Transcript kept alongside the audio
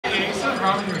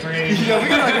wrong degree. Yeah, we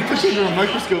gotta push into a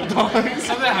microscope, dog.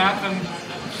 Something happened.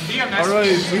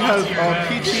 Alright, we have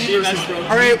PT versus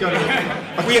Alright,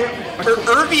 we have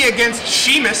Irvy against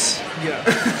Sheamus. Yeah.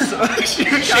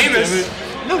 Sheamus.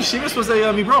 No, Sheamus was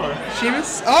a me brawler.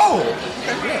 Sheamus? Oh!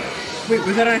 Okay. Yeah. Wait,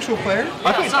 was that an actual player?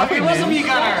 I think it was a me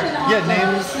gunner. Yeah,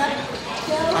 names.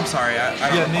 I'm sorry, I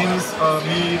names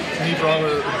me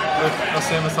brawler with a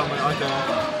Samus on my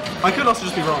icon. I could also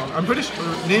just be wrong. I'm pretty sure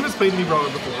Name has played me brawler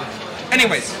before.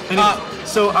 Anyways,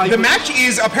 so the match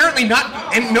is apparently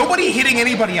not, and nobody hitting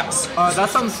anybody else. That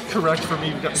sounds correct for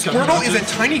me. Squirtle is a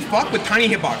tiny fuck with tiny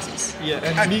hitboxes. Yeah,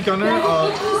 and me gunner.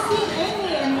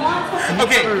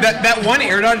 Okay, that one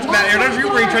air dodge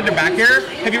route where he tried to back air.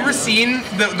 Have you ever seen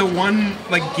the one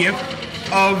like GIF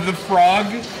of the frog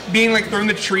being like thrown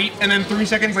the treat and then 3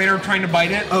 seconds later trying to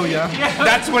bite it? Oh yeah.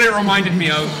 That's what it reminded me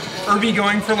of. Irvy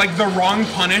going for like the wrong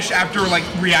punish after like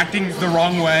reacting the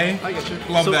wrong way. I get you.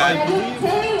 Love so that.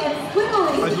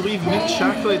 I believe Mint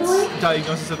Chocolate's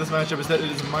diagnosis of this matchup is that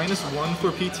it is -1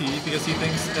 for PT because he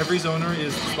thinks every zoner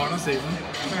is spawn of Satan.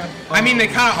 I mean, they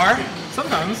kind of are.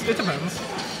 Sometimes it depends.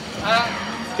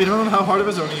 It depends on how hard of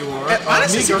a zoner you are.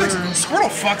 Honestly, Squirtle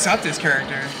fucks up this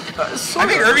character. I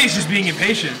think Irvy is just being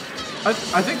impatient. I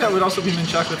think that would also be Mint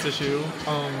Chocolate's issue.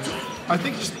 I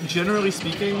think just generally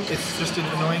speaking, it's just an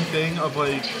annoying thing of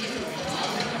like,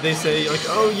 they say like,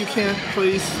 oh, you can't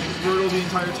play Squirtle the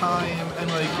entire time, and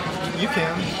like, you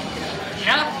can.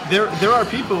 Yeah. There are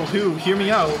people who, hear me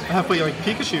out, have played like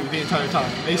Pikachu the entire time,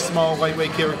 a small,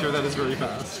 lightweight character that is very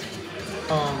fast.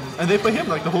 And they play him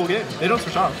like the whole game. They don't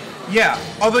switch off. Yeah,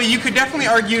 although you could definitely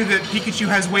argue that Pikachu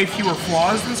has way fewer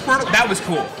flaws than Squirtle. That was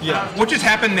cool. Yeah. What just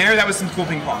happened there, that was some cool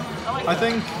ping pong. I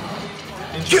think...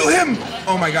 Kill him!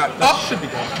 Oh my god. That should be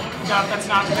good. No, that's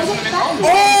not. That's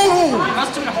oh!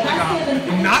 That's doing a holding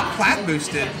out. Not plat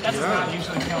boosted. That's not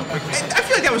usually killed. I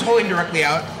feel like that was holding directly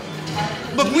out.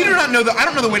 Look, we do not know I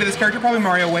don't know the weight of this character. Probably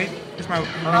Mario weight. Is my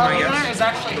guess. Gunner is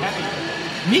actually heavy.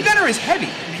 Me Gunner is heavy.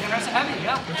 Gunner's heavy,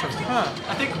 yeah. Interesting. Huh.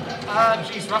 I think,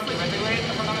 geez, roughly heavyweight,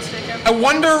 if I'm not mistaken. I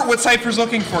wonder what Sypher's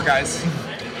looking for, guys.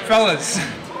 Fellas.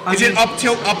 Is it up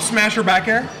tilt, up smash, or back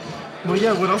air? Well,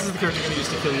 yeah, what else is the character going to use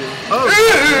to kill you? Oh!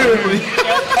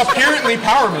 Apparently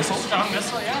power missile. Strong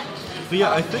missile, yeah. But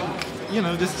yeah, I think, you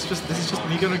know, this is just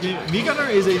Me Gunner game. Me Gunner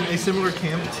is a similar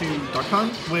camp to Duck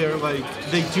Hunt, where like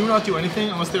they do not do anything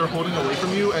unless they are holding away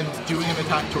from you and doing an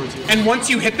attack towards you. And once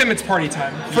you hit them, it's party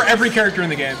time for every character in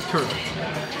the game. Correct.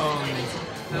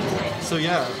 So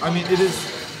yeah, I mean it is.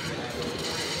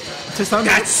 To sound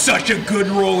That's such a good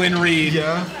roll-in read.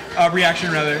 Yeah.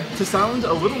 Reaction rather. To sound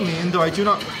a little mean, though, I do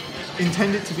not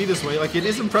intend it to be this way. Like, it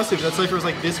is impressive that Sypher is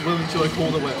like this willing to like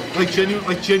hold away. Like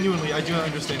genuinely, I do not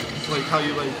understand. Like how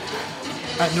you like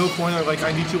at no point are like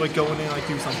I need to like go in and like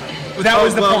do something. Well, that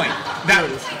was the point. That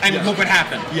and yeah. Look what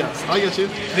happened. Yes, I get you.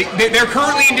 They're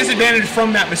currently in disadvantage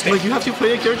from that mistake. Like you have to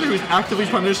play a character who is actively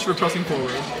punished for pressing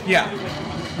forward. Yeah.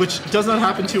 Which does not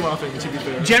happen too often, to be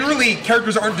fair. Generally,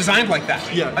 characters aren't designed like that.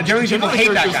 Yeah. Generally people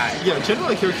hate that guy. Yeah,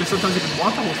 generally characters sometimes even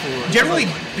want to hold forward. Generally,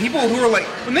 people who are like,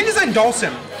 when they designed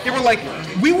Dhalsim, they were like,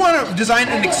 we want to design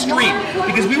an extreme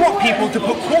because we want people to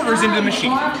put quarters into the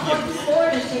machine.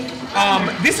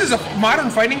 This is a modern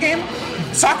fighting game.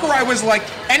 Sakurai was like,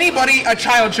 anybody, a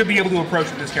child should be able to approach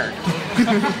with this character.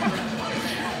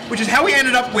 Which is how we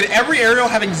ended up with every aerial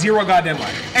having 0 goddamn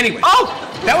life. Anyway. Oh!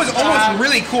 That was almost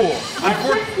really cool.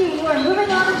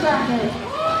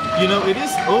 You know, it is.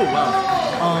 Oh wow.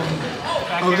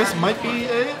 Oh, this might be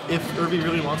it if Irvy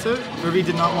really wants it. Irvy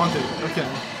did not want it. Okay.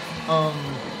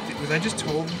 Was I just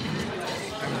told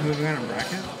I was moving on a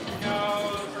bracket?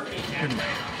 Never mind.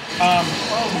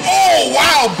 Oh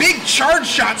wow! Big charge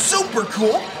shot, super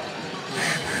cool.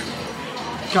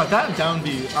 God, that down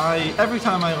B. Every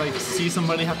time I like see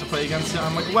somebody have to play against it,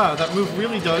 I'm like, wow, that move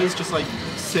really does just like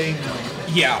say no.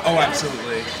 Yeah, oh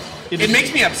absolutely. It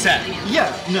makes me upset.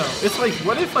 Yeah, no. It's like,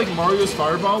 what if like Mario's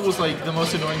Fireball was like the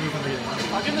most annoying move in the game?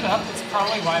 I'll give it up. It's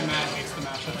probably why Matt hates the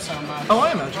matchup so much. Oh,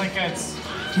 I imagine. Like it's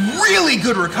really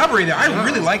good recovery there. I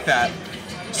really like that.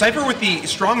 Sypher with the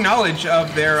strong knowledge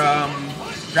of their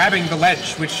grabbing the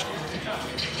ledge, which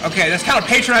okay, that's kind of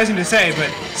patronizing to say, but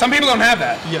some people don't have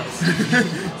that. Yes.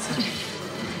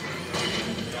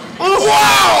 Oh,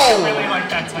 wow! I really like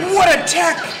that type. What a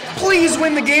tech! Please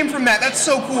win the game from that. That's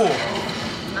so cool.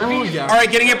 Oh, yeah. All right,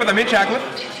 getting hit with a mint chocolate.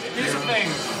 Here's the thing.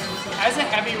 As a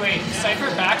heavyweight, Sypher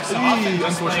backs off and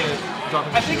just like,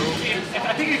 I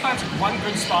think he finds one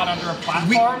good spot under a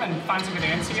platform and finds a good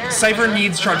anti-air. Sypher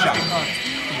needs charge shot.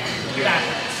 Yeah.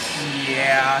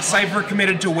 Yeah, Sypher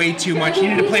committed to way too much. He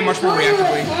needed to play much more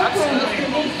reactively.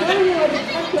 Absolutely.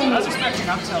 I was expecting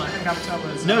up tilt. I think up tilt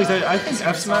was. No, exactly. I think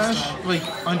F smash, like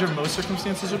under most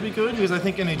circumstances, would be good because I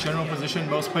think in a general position,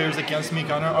 most players against me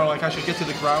Gunner are like, I should get to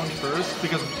the ground first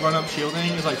because run up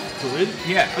shielding is like good.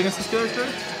 Yeah. Against this character.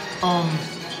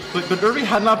 But Irvy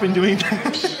had not been doing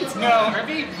that. No,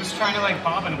 Irvy was trying to like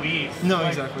bob and weave. No, like,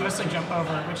 exactly. Mostly jump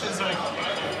over, which is like.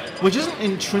 Which isn't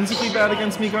intrinsically bad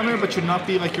against me Gunner, but should not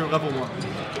be like your level 1.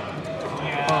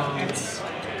 Yeah, it's.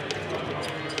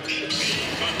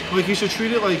 Like, you should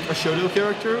treat it like a Shoto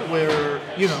character where,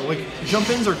 you know, like,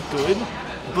 jump-ins are good,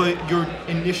 but your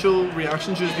initial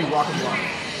reaction should just be walk and block.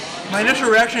 My initial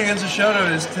reaction against a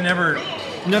Shoto is to never...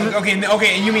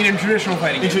 Okay, you mean in traditional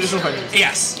fighting games? In traditional fighting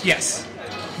games. Yes.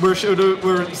 Where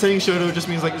saying Shoto just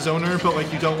means like zoner, but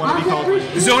like you don't want to be called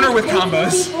zoner with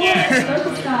combos. Yeah.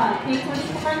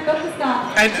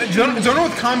 And zoner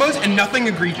with combos and nothing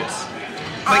egregious.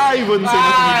 Like, I wouldn't say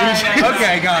nothing egregious.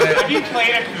 Okay, got it. Have you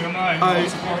played Akuma and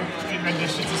multiple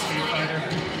renditions of Street Fighter?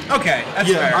 Okay, that's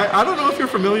fair. I don't know if you're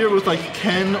familiar with like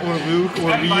Ken or Luke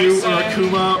or Ryu or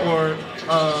Akuma or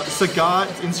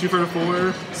Sagat in Street Fighter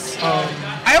 4.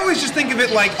 I always just think of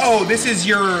it like, oh, this is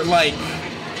your like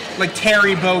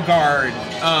Terry Bogard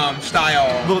style.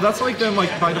 Well, that's like them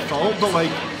like by default, but like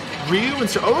Ryu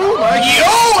and oh my yo,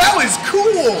 that was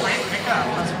cool.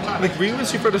 Like Ryu in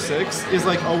Street Fighter 6 is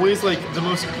like always like the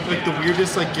most like the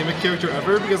weirdest like gimmick character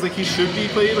ever because like he should be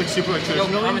played like super like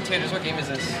traditionally. Yo, commentators, what game is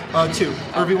this? 2.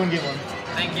 Irvy won game 1.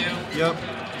 Thank you. Yep.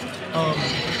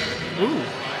 Ooh.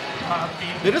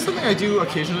 It is something I do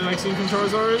occasionally like seeing from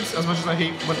Charizards, as much as I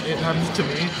hate when it happens to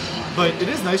me. But it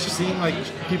is nice just seeing like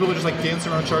people who just like dance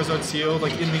around Charizard's shield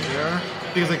like in the air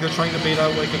because like they're trying to bait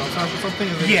out like an up smash or something.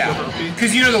 And they just go for OP.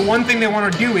 Because you know the one thing they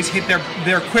want to do is hit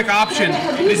their quick option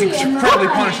is incredibly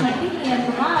punishable.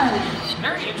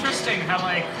 Very interesting how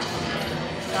like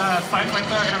Fight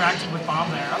Flankler interacted with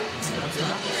Bomb there.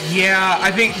 Yeah,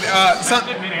 I think some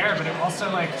did mid-air, but it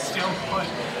also like still put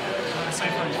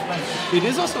Sypher in place. It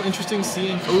is also interesting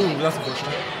seeing. Oh, that's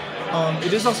unfortunate.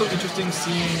 It is also interesting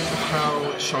seeing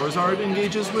how Charizard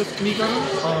engages with Migun,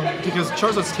 because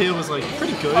Charizard's tail is like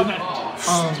pretty good.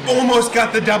 Almost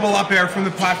got the double up air from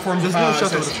the platform. There's no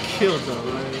shot that would have killed though,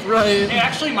 right? Right. It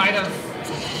actually might have.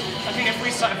 I mean, if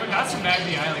we got some bad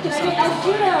DI, like we saw.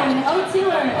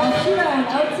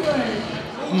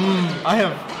 I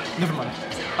have. Never mind.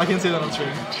 I can't say that on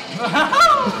stream.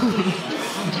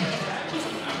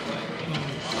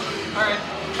 Alright,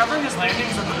 covering his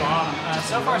landings at the bomb.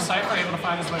 So far, Sypher able to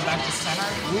find his way back to center.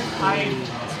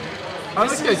 I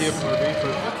like the idea from Irvy,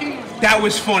 but... That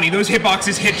was funny. Those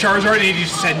hitboxes hit Charizard and he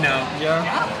just said no. Yeah.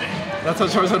 That's how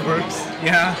Charizard works.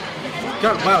 Yeah.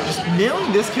 God, wow, just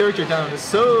nailing this character down is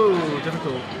so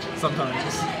difficult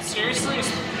sometimes. Seriously?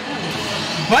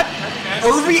 But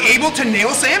Irvy able to nail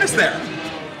Samus there.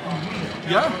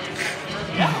 Yeah.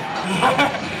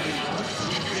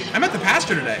 I met the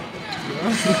pastor today. I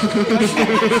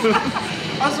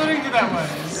was wondering who that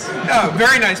was. Oh,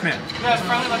 very nice man. Yeah, it's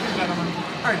probably like a gentleman.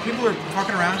 Alright, people are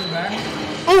fucking around in the back.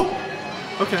 Oh!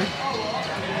 Okay.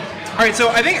 Alright, so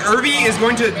I think Irvy is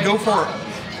going to go for...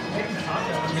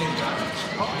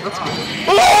 That's good.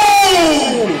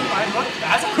 Oh!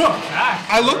 That's a cool attack.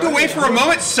 I looked away for a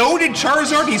moment, so did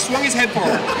Charizard. He swung his head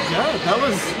forward. Yeah, that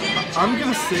was... I'm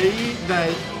gonna say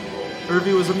that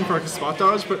Irvy was looking for like a spot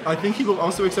dodge, but I think he will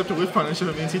also accept a whiff punish if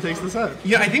it means he takes the set.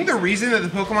 Yeah, I think the reason that the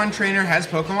Pokemon trainer has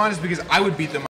Pokemon is because I would beat them